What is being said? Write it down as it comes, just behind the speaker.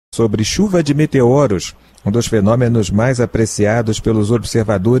Sobre chuva de meteoros, um dos fenômenos mais apreciados pelos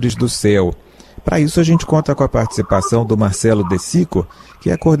observadores do céu. Para isso, a gente conta com a participação do Marcelo De Sico, que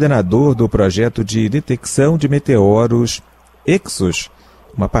é coordenador do projeto de detecção de meteoros EXOS,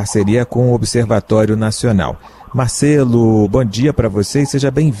 uma parceria com o Observatório Nacional. Marcelo, bom dia para você e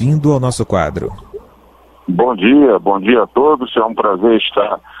seja bem-vindo ao nosso quadro. Bom dia a todos. É um prazer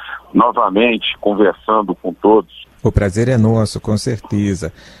estar novamente conversando com todos. O prazer é nosso, com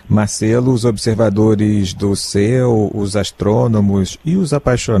certeza. Marcelo, os observadores do céu, os astrônomos e os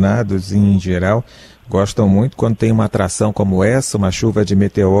apaixonados em geral gostam muito quando tem uma atração como essa, uma chuva de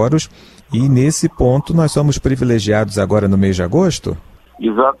meteoros, e nesse ponto nós somos privilegiados agora no mês de agosto?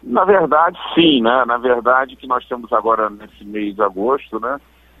 Exato. Na verdade, sim, né? Na verdade, que nós temos agora nesse mês de agosto, né?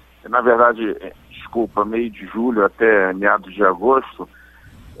 Na verdade, meio de julho até meados de agosto,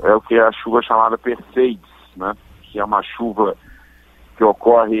 é o que é a chuva chamada Perseides, né? Que é uma chuva que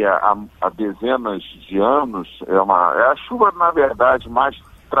ocorre há dezenas de anos. É a chuva, na verdade, mais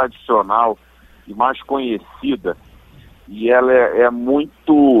tradicional e mais conhecida. E ela é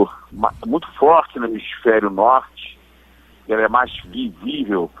muito forte no hemisfério norte. Ela é mais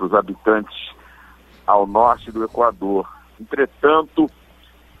visível para os habitantes ao norte do Equador. Entretanto,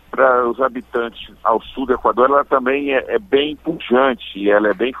 para os habitantes ao sul do Equador, ela também é bem pujante e ela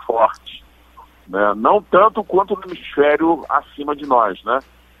é bem forte. Né? Não tanto quanto no hemisfério acima de nós, né?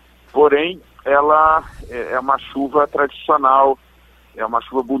 Porém, ela é uma chuva tradicional, é uma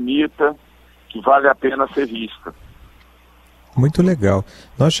chuva bonita, que vale a pena ser vista. Muito legal.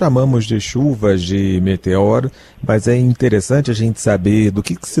 Nós chamamos de chuvas de meteoro, mas é interessante a gente saber do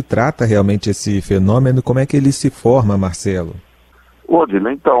que se trata realmente esse fenômeno, como é que ele se forma, Marcelo?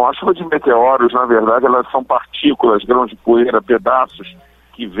 Odile, então, a chuva de meteoros, na verdade, elas são partículas, grãos de poeira, pedaços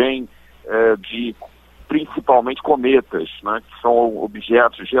que vêm de principalmente cometas, né, que são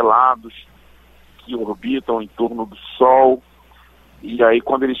objetos gelados que orbitam em torno do Sol, e aí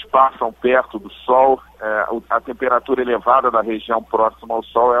quando eles passam perto do Sol, a temperatura elevada da região próxima ao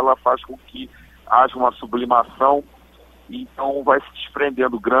Sol, ela faz com que haja uma sublimação, e então vai se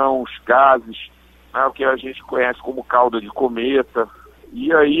desprendendo grãos, gases, né, o que a gente conhece como cauda de cometa,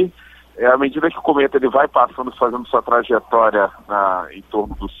 e aí, à medida que o cometa ele vai passando, fazendo sua trajetória em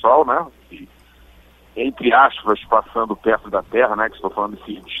torno do Sol, né, e, entre aspas, passando perto da Terra, né, que estou falando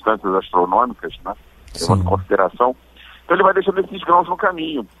de distâncias astronômicas, né, levando em consideração, então ele vai deixando esses grãos no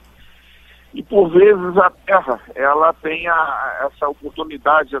caminho. E por vezes a Terra, ela tem essa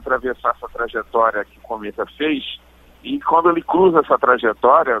oportunidade de atravessar essa trajetória que o cometa fez, e quando ele cruza essa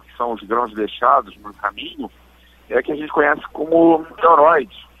trajetória, que são os grãos deixados no caminho, é que a gente conhece como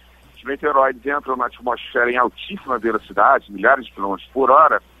meteoroides. Os meteoroides entram na atmosfera em altíssima velocidade, milhares de quilômetros por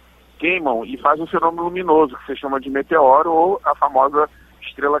hora, queimam e fazem um fenômeno luminoso, que se chama de meteoro ou a famosa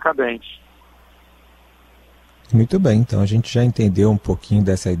estrela cadente. Muito bem, então a gente já entendeu um pouquinho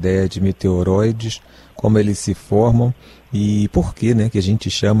dessa ideia de meteoroides, como eles se formam e por que, né, que a gente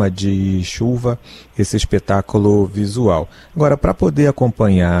chama de chuva esse espetáculo visual. Agora, para poder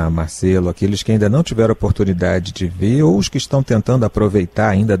acompanhar, Marcelo, aqueles que ainda não tiveram oportunidade de ver ou os que estão tentando aproveitar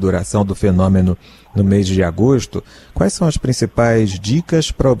ainda a duração do fenômeno no mês de agosto, quais são as principais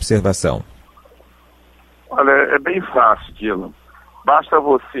dicas para observação? Olha, é bem fácil, Dylan. Basta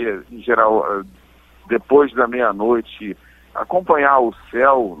você, em geral, depois da meia-noite, acompanhar o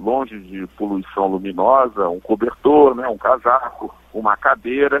céu longe de poluição luminosa, um cobertor, né, um casaco, uma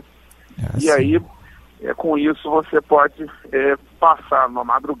cadeira, e aí com isso você pode passar uma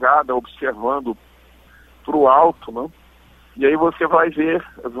madrugada observando para o alto, né, e aí você vai ver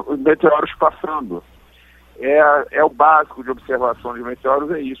os meteoros passando. É o básico de observação de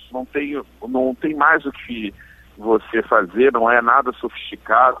meteoros, é isso, não tem mais o que você fazer, não é nada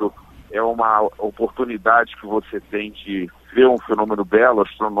sofisticado, é uma oportunidade que você tem de ver um fenômeno belo,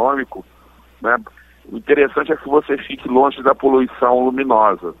 astronômico, né? O interessante é que você fique longe da poluição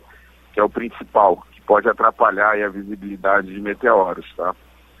luminosa, que é o principal, que pode atrapalhar aí a visibilidade de meteoros, tá?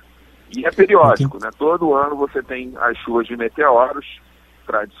 E é periódico, né? Todo ano você tem as chuvas de meteoros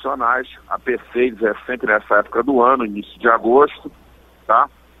tradicionais, a Perseides é sempre nessa época do ano, início de agosto, tá?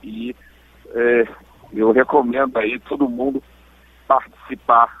 E eu recomendo aí todo mundo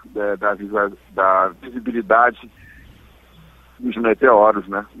participar da visibilidade dos meteoros,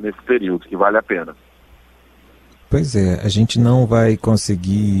 né, nesse período, que vale a pena. Pois é, a gente não vai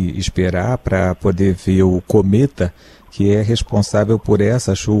conseguir esperar para poder ver o cometa que é responsável por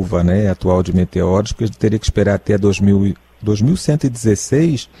essa chuva, né, atual de meteoros, porque teria que esperar até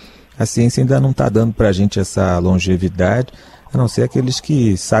 2116, a ciência ainda não está dando para a gente essa longevidade, a não ser aqueles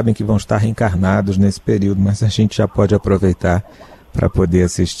que sabem que vão estar reencarnados nesse período, mas a gente já pode aproveitar para poder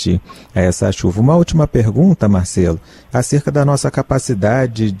assistir a essa chuva. Uma última pergunta, Marcelo, acerca da nossa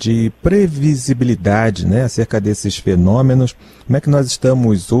capacidade de previsibilidade, né, acerca desses fenômenos. Como é que nós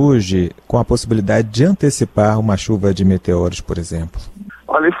estamos hoje com a possibilidade de antecipar uma chuva de meteoros, por exemplo?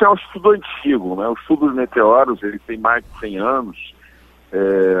 Olha, esse é um estudo antigo, né? O estudo dos meteoros, ele tem mais de 100 anos,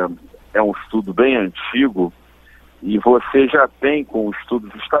 é um estudo bem antigo, e você já tem, com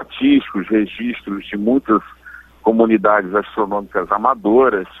estudos estatísticos, registros de muitas comunidades astronômicas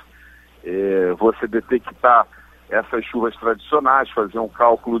amadoras, você detectar essas chuvas tradicionais, fazer um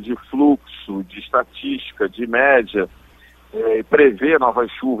cálculo de fluxo, de estatística, de média, e prever novas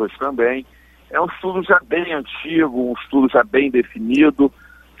chuvas também. É um estudo já bem antigo, um estudo já bem definido,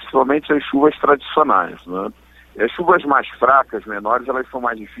 principalmente as chuvas tradicionais, né? As chuvas mais fracas, menores, elas são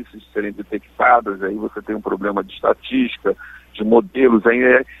mais difíceis de serem detectadas, aí você tem um problema de estatística, de modelos,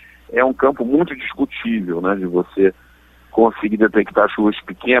 aí é um campo muito discutível, né, de você conseguir detectar chuvas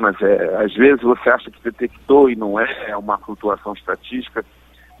pequenas. Às vezes você acha que detectou e não é uma flutuação estatística,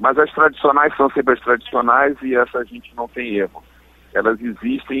 mas as tradicionais são sempre as tradicionais e essa a gente não tem erro. Elas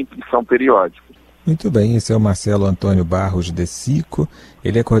existem e são periódicas. Muito bem, esse é o Marcelo Antônio Barros de Sico,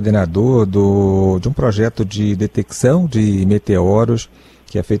 ele é coordenador de um projeto de detecção de meteoros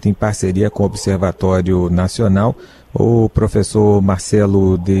que é feito em parceria com o Observatório Nacional. O professor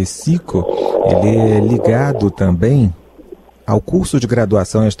Marcelo de Sico, ele é ligado também ao curso de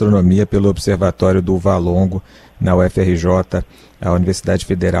graduação em astronomia pelo Observatório do Valongo, na UFRJ, a Universidade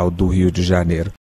Federal do Rio de Janeiro.